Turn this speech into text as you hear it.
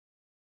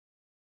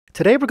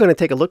Today we're going to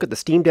take a look at the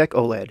Steam Deck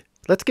OLED.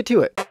 Let's get to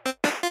it.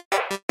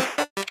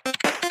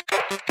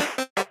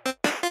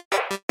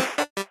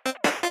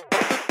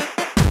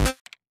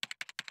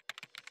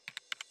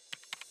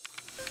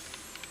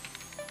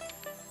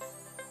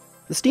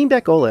 The Steam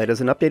Deck OLED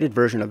is an updated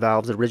version of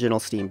Valve's original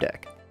Steam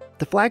Deck.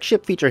 The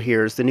flagship feature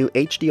here is the new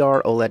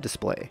HDR OLED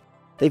display.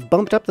 They've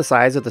bumped up the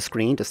size of the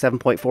screen to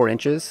 7.4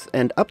 inches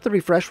and upped the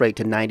refresh rate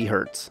to 90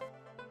 Hz.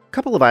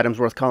 Couple of items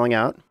worth calling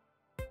out.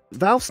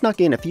 Valve snuck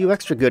in a few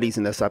extra goodies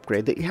in this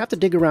upgrade that you have to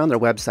dig around their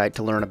website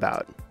to learn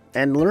about.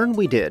 And learn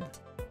we did.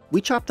 We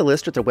chopped the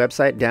list at their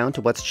website down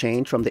to what's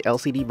changed from the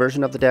LCD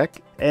version of the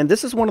deck, and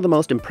this is one of the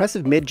most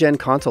impressive mid-gen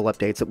console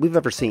updates that we've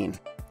ever seen.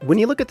 When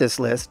you look at this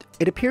list,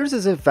 it appears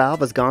as if Valve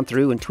has gone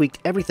through and tweaked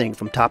everything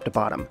from top to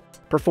bottom.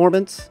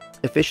 Performance,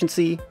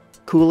 efficiency,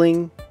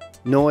 cooling,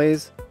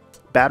 noise,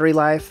 battery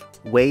life,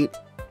 weight,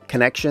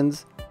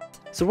 connections.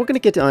 So we're going to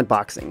get to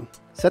unboxing,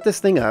 set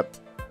this thing up,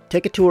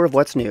 take a tour of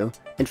what's new,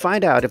 and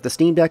find out if the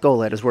Steam Deck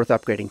OLED is worth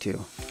upgrading to.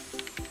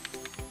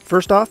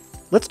 First off,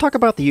 let's talk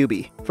about the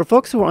OOBE. For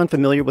folks who are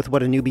unfamiliar with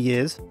what an OOBE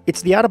is,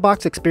 it's the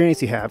out-of-box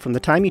experience you have from the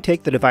time you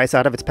take the device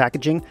out of its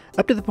packaging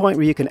up to the point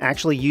where you can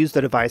actually use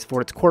the device for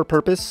its core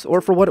purpose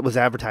or for what it was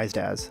advertised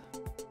as.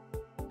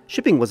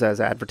 Shipping was as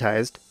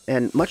advertised,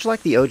 and much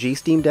like the OG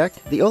Steam Deck,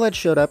 the OLED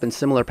showed up in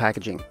similar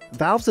packaging.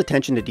 Valve's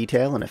attention to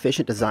detail and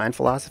efficient design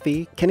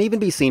philosophy can even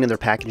be seen in their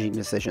packaging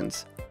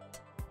decisions.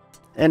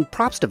 And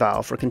props to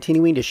Valve for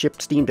continuing to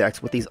ship Steam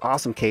Decks with these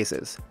awesome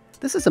cases.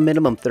 This is a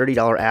minimum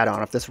 $30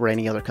 add-on if this were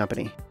any other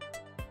company.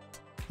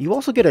 You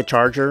also get a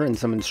charger and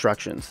some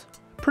instructions.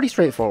 Pretty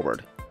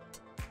straightforward.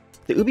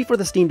 The OOBE for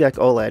the Steam Deck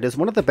OLED is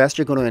one of the best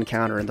you're going to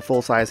encounter in the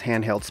full-size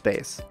handheld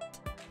space.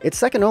 It's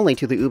second only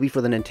to the OOBE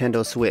for the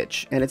Nintendo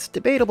Switch, and it's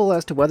debatable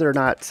as to whether or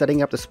not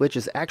setting up the Switch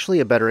is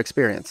actually a better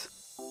experience.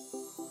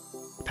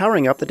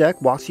 Powering up the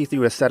deck walks you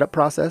through a setup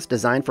process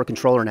designed for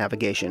controller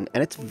navigation,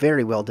 and it's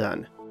very well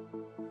done.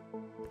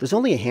 There's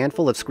only a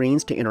handful of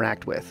screens to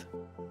interact with.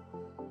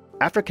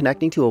 After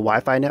connecting to a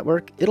Wi-Fi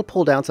network, it'll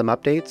pull down some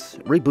updates,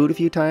 reboot a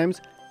few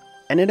times,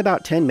 and in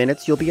about 10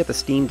 minutes you'll be at the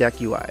Steam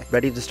Deck UI,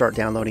 ready to start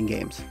downloading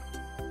games.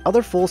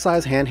 Other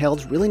full-size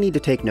handhelds really need to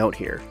take note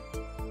here.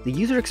 The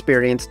user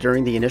experience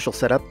during the initial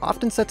setup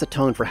often sets a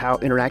tone for how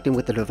interacting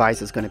with the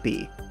device is going to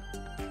be.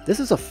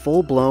 This is a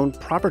full-blown,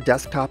 proper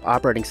desktop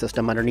operating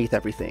system underneath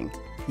everything,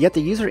 yet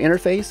the user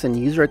interface and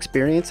user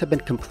experience have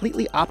been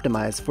completely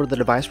optimized for the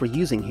device we're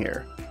using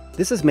here.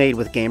 This is made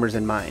with gamers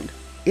in mind.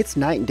 It's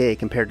night and day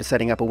compared to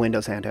setting up a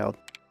Windows handheld.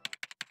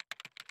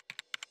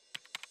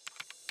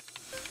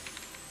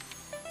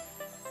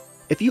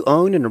 If you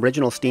own an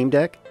original Steam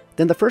Deck,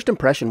 then the first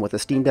impression with the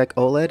Steam Deck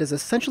OLED is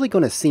essentially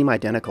going to seem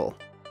identical.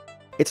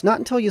 It's not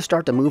until you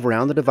start to move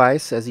around the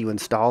device as you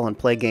install and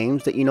play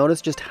games that you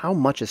notice just how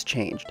much has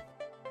changed.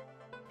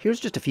 Here's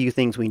just a few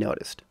things we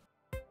noticed.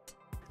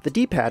 The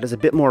D-pad is a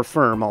bit more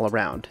firm all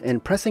around,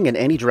 and pressing in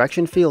any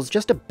direction feels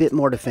just a bit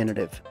more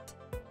definitive.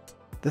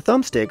 The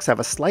thumbsticks have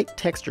a slight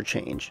texture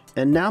change,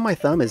 and now my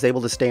thumb is able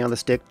to stay on the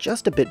stick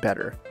just a bit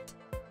better.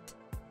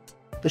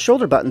 The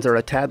shoulder buttons are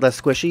a tad less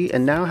squishy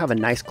and now have a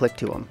nice click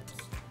to them.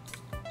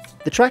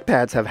 The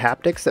trackpads have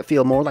haptics that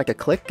feel more like a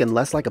click and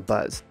less like a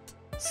buzz,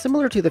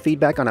 similar to the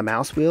feedback on a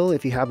mouse wheel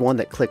if you have one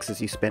that clicks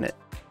as you spin it.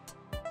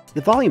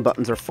 The volume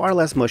buttons are far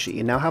less mushy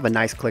and now have a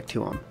nice click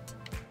to them.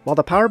 While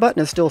the power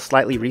button is still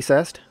slightly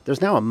recessed,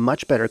 there's now a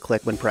much better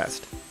click when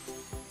pressed.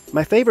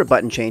 My favorite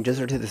button changes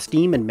are to the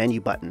Steam and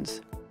menu buttons.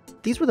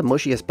 These were the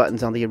mushiest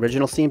buttons on the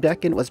original Steam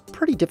Deck, and it was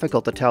pretty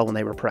difficult to tell when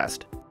they were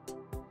pressed.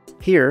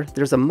 Here,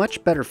 there's a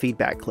much better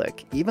feedback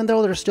click, even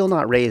though they're still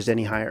not raised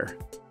any higher.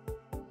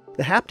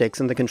 The haptics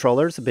in the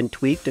controllers have been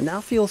tweaked and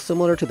now feel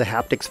similar to the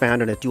haptics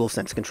found in a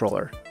DualSense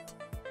controller.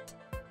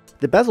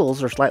 The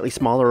bezels are slightly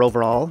smaller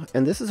overall,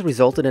 and this has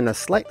resulted in a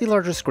slightly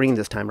larger screen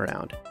this time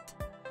around.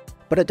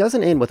 But it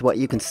doesn't end with what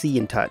you can see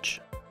and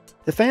touch.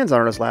 The fans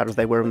aren't as loud as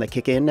they were when they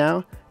kick in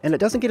now, and it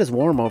doesn't get as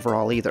warm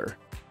overall either.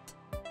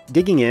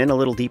 Digging in a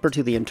little deeper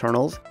to the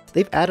internals,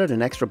 they've added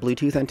an extra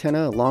Bluetooth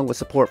antenna along with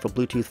support for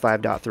Bluetooth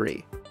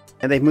 5.3,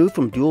 and they've moved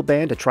from dual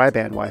band to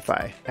tri-band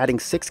Wi-Fi, adding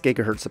 6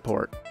 GHz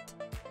support.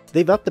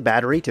 They've upped the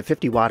battery to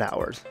 50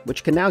 watt-hours,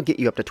 which can now get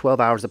you up to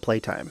 12 hours of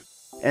playtime.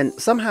 And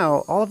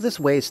somehow, all of this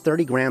weighs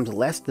 30 grams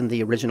less than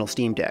the original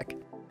Steam Deck.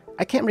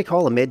 I can't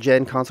recall a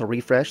mid-gen console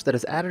refresh that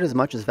has added as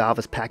much as Valve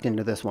has packed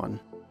into this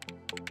one.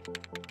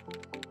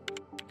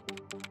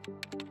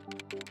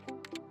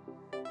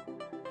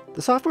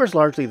 The software is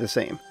largely the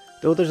same,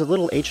 though there's a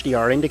little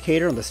HDR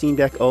indicator on the Steam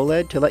Deck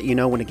OLED to let you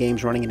know when a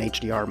game's running in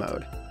HDR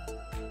mode.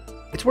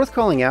 It's worth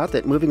calling out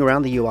that moving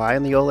around the UI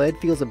on the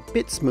OLED feels a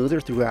bit smoother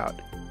throughout.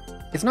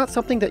 It's not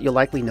something that you'll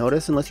likely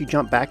notice unless you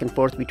jump back and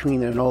forth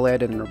between an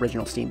OLED and an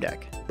original Steam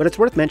Deck. But it's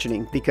worth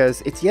mentioning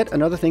because it's yet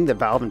another thing that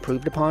Valve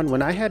improved upon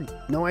when I had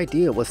no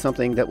idea was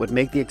something that would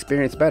make the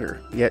experience better,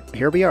 yet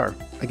here we are,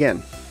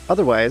 again.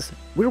 Otherwise,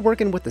 we're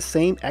working with the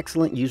same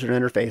excellent user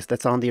interface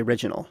that's on the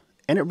original,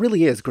 and it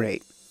really is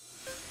great.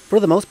 For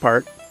the most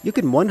part, you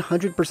can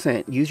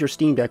 100% use your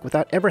Steam Deck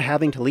without ever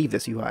having to leave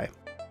this UI.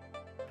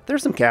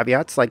 There's some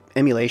caveats like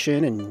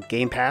emulation and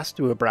Game Pass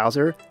through a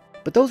browser,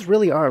 but those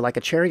really are like a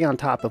cherry on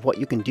top of what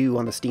you can do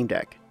on the Steam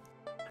Deck.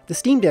 The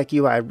Steam Deck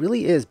UI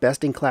really is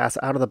best in class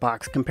out of the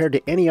box compared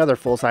to any other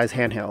full-size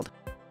handheld.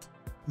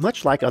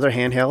 Much like other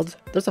handhelds,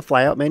 there's a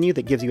flyout menu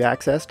that gives you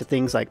access to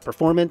things like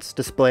performance,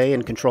 display,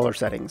 and controller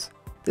settings.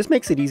 This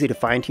makes it easy to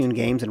fine-tune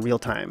games in real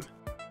time.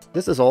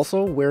 This is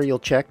also where you'll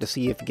check to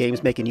see if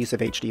games making use of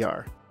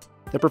HDR.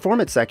 The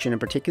performance section in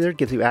particular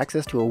gives you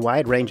access to a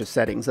wide range of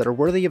settings that are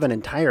worthy of an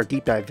entire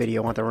deep dive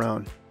video on their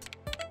own.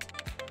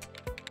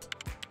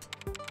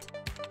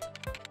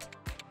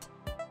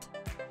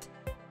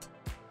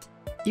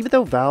 Even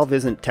though Valve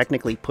isn't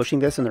technically pushing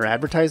this in their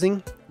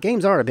advertising,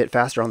 games are a bit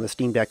faster on the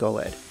Steam Deck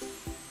OLED.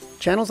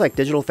 Channels like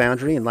Digital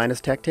Foundry and Linus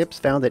Tech Tips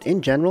found that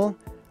in general,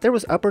 there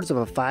was upwards of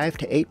a 5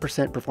 to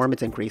 8%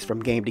 performance increase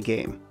from game to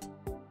game.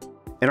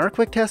 In our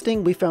quick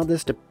testing, we found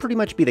this to pretty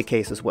much be the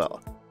case as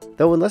well.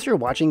 Though unless you're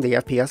watching the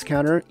FPS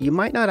counter, you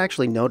might not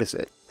actually notice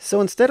it.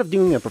 So instead of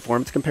doing a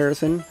performance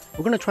comparison,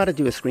 we're going to try to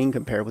do a screen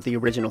compare with the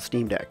original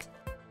Steam Deck.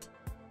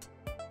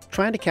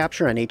 Trying to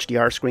capture an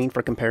HDR screen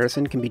for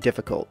comparison can be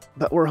difficult,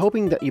 but we're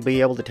hoping that you'll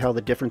be able to tell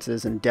the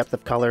differences in depth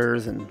of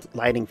colors and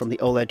lighting from the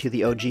OLED to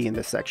the OG in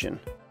this section.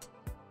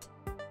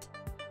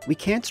 We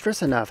can't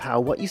stress enough how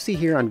what you see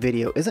here on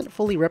video isn't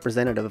fully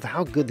representative of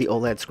how good the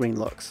OLED screen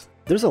looks.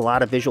 There's a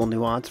lot of visual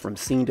nuance from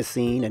scene to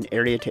scene and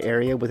area to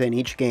area within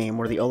each game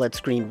where the OLED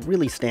screen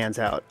really stands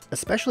out,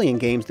 especially in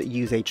games that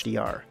use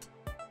HDR.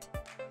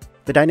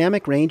 The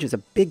dynamic range is a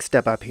big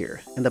step up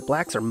here, and the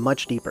blacks are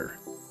much deeper.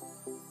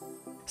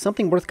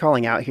 Something worth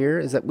calling out here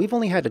is that we've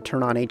only had to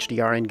turn on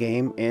HDR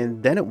in-game,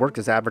 and then it worked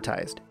as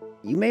advertised.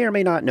 You may or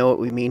may not know what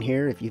we mean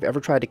here if you've ever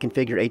tried to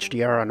configure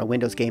HDR on a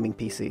Windows gaming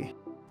PC.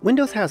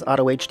 Windows has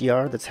Auto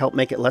HDR that's helped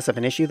make it less of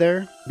an issue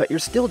there, but you're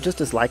still just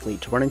as likely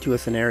to run into a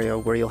scenario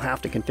where you'll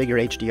have to configure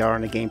HDR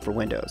on a game for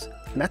Windows,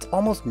 and that's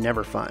almost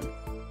never fun.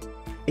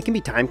 It can be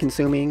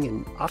time-consuming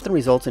and often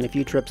results in a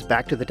few trips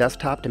back to the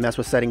desktop to mess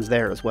with settings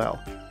there as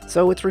well.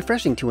 So it's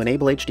refreshing to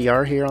enable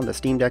HDR here on the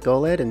Steam Deck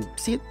OLED and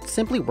see it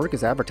simply work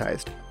as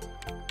advertised.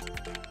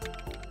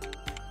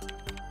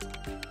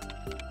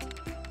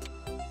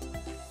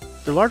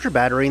 The larger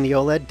battery in the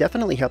OLED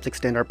definitely helps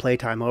extend our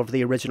playtime over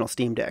the original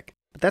Steam Deck.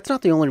 But that's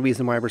not the only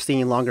reason why we're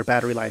seeing longer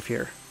battery life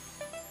here.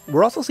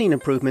 We're also seeing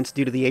improvements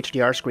due to the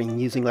HDR screen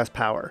using less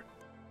power.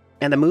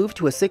 And the move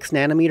to a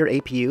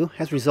 6nm APU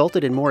has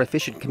resulted in more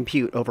efficient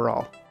compute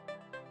overall.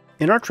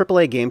 In our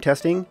AAA game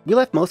testing, we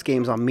left most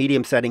games on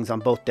medium settings on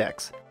both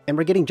decks, and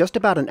we're getting just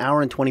about an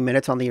hour and 20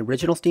 minutes on the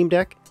original Steam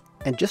Deck,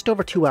 and just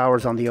over 2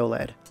 hours on the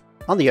OLED.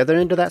 On the other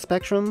end of that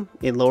spectrum,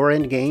 in lower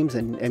end games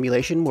and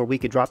emulation where we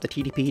could drop the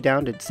TDP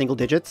down to single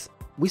digits,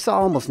 we saw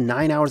almost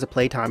 9 hours of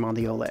playtime on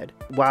the OLED,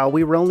 while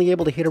we were only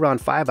able to hit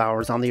around 5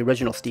 hours on the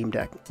original Steam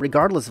Deck,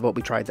 regardless of what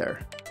we tried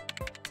there.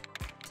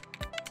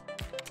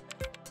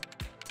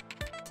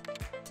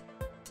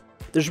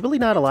 There's really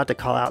not a lot to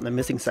call out in the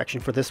missing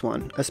section for this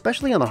one,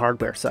 especially on the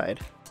hardware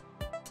side.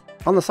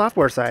 On the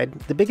software side,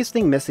 the biggest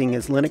thing missing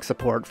is Linux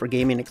support for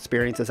gaming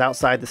experiences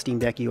outside the Steam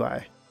Deck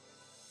UI.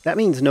 That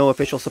means no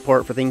official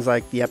support for things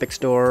like the Epic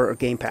Store or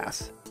Game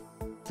Pass.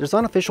 There's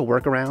unofficial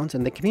workarounds,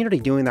 and the community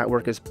doing that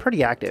work is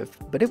pretty active,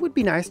 but it would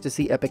be nice to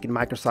see Epic and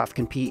Microsoft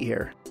compete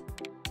here.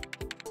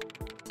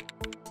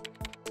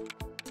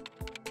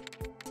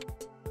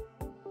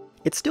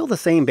 It's still the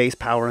same base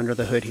power under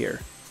the hood here.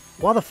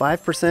 While the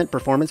 5%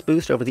 performance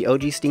boost over the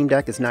OG Steam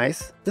Deck is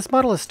nice, this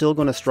model is still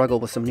going to struggle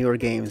with some newer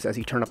games as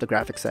you turn up the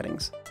graphics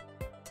settings.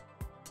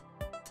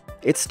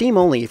 It's Steam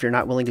only if you're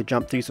not willing to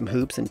jump through some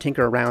hoops and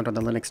tinker around on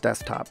the Linux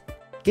desktop.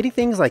 Getting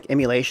things like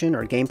emulation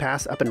or Game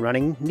Pass up and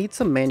running needs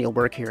some manual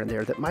work here and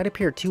there that might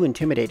appear too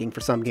intimidating for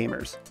some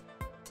gamers.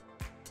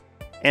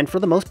 And for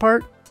the most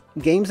part,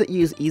 games that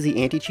use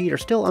easy anti-cheat are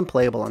still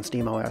unplayable on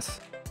SteamOS.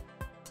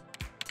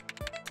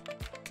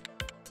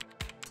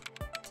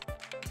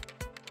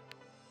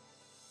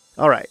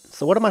 Alright,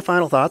 so what are my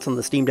final thoughts on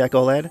the Steam Deck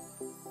OLED?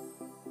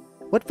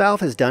 What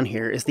Valve has done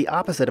here is the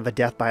opposite of a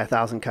death by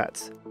 1,000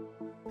 cuts.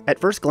 At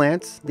first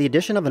glance, the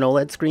addition of an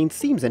OLED screen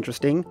seems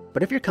interesting,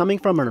 but if you're coming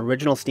from an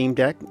original Steam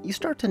Deck, you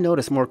start to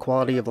notice more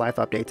quality of life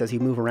updates as you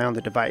move around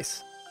the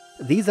device.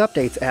 These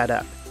updates add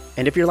up,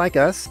 and if you're like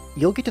us,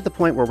 you'll get to the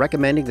point where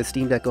recommending the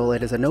Steam Deck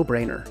OLED is a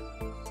no-brainer.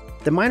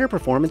 The minor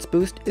performance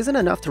boost isn't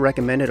enough to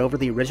recommend it over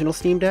the original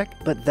Steam Deck,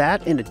 but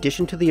that in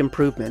addition to the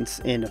improvements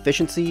in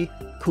efficiency,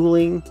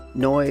 cooling,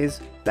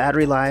 noise,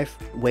 battery life,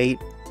 weight,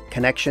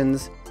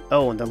 connections,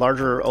 and the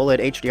larger OLED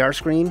HDR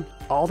screen,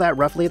 all that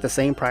roughly at the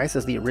same price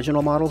as the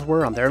original models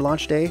were on their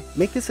launch day,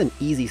 make this an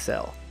easy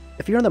sell.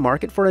 If you're in the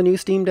market for a new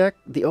Steam Deck,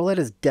 the OLED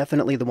is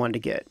definitely the one to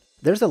get.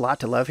 There's a lot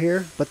to love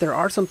here, but there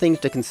are some things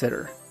to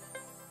consider.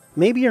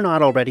 Maybe you're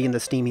not already in the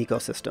Steam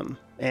ecosystem,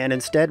 and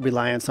instead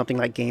rely on something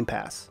like Game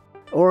Pass.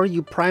 Or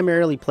you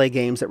primarily play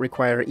games that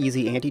require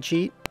easy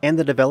anti-cheat, and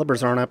the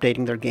developers aren't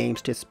updating their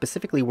games to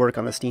specifically work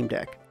on the Steam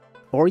Deck.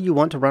 Or you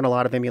want to run a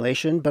lot of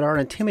emulation, but are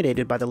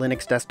intimidated by the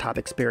Linux desktop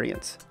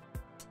experience.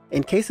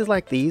 In cases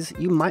like these,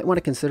 you might want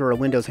to consider a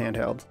Windows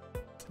handheld.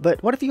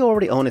 But what if you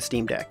already own a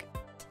Steam Deck?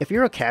 If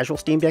you're a casual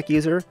Steam Deck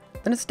user,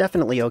 then it's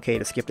definitely okay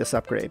to skip this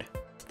upgrade.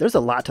 There's a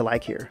lot to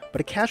like here,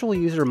 but a casual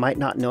user might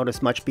not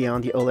notice much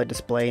beyond the OLED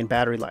display and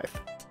battery life.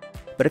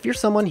 But if you're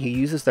someone who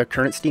uses their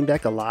current Steam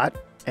Deck a lot,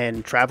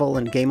 and travel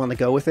and game on the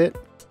go with it,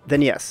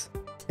 then yes,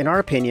 in our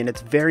opinion,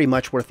 it's very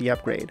much worth the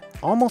upgrade,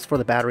 almost for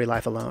the battery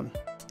life alone.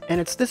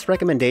 And it's this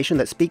recommendation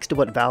that speaks to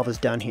what Valve has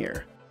done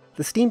here.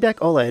 The Steam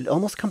Deck OLED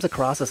almost comes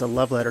across as a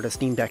love letter to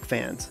Steam Deck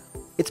fans.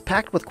 It's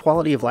packed with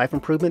quality of life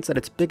improvements that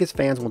its biggest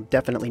fans will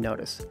definitely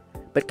notice,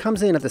 but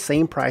comes in at the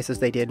same price as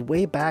they did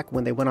way back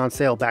when they went on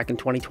sale back in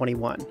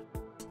 2021.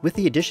 With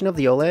the addition of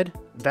the OLED,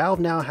 Valve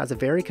now has a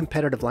very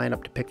competitive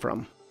lineup to pick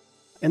from.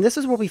 And this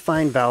is where we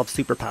find Valve's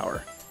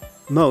superpower.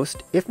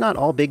 Most, if not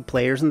all big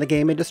players in the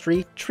game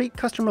industry, treat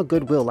customer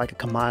goodwill like a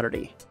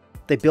commodity.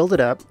 They build it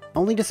up,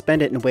 only to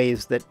spend it in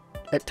ways that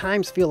at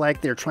times feel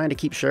like they're trying to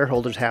keep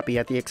shareholders happy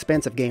at the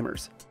expense of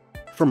gamers.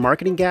 From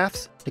marketing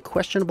gaffes, to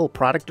questionable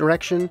product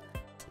direction,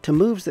 to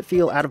moves that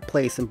feel out of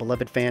place in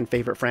beloved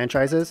fan-favorite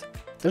franchises,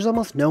 there's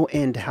almost no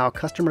end to how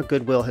customer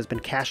goodwill has been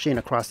cashed in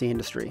across the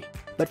industry.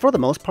 But for the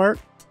most part,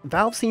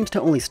 Valve seems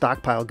to only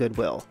stockpile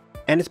goodwill,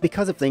 and it's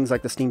because of things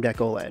like the Steam Deck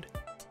OLED.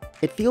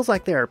 It feels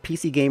like there are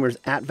PC gamers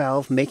at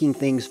Valve making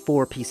things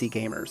for PC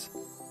gamers.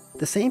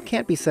 The same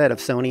can't be said of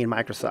Sony and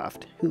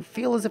Microsoft, who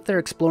feel as if they're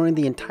exploring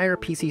the entire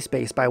PC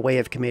space by way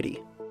of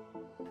committee.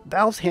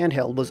 Valve's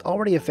handheld was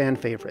already a fan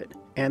favorite,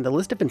 and the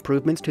list of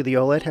improvements to the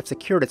OLED have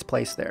secured its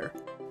place there.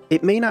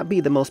 It may not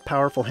be the most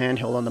powerful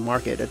handheld on the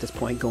market at this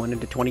point going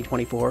into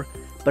 2024,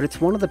 but it's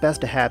one of the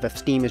best to have if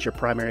Steam is your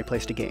primary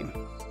place to game.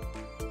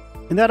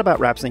 And that about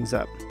wraps things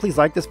up. Please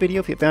like this video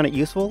if you found it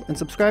useful, and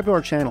subscribe to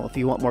our channel if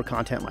you want more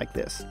content like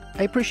this.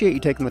 I appreciate you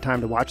taking the time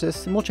to watch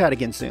this, and we'll chat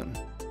again soon.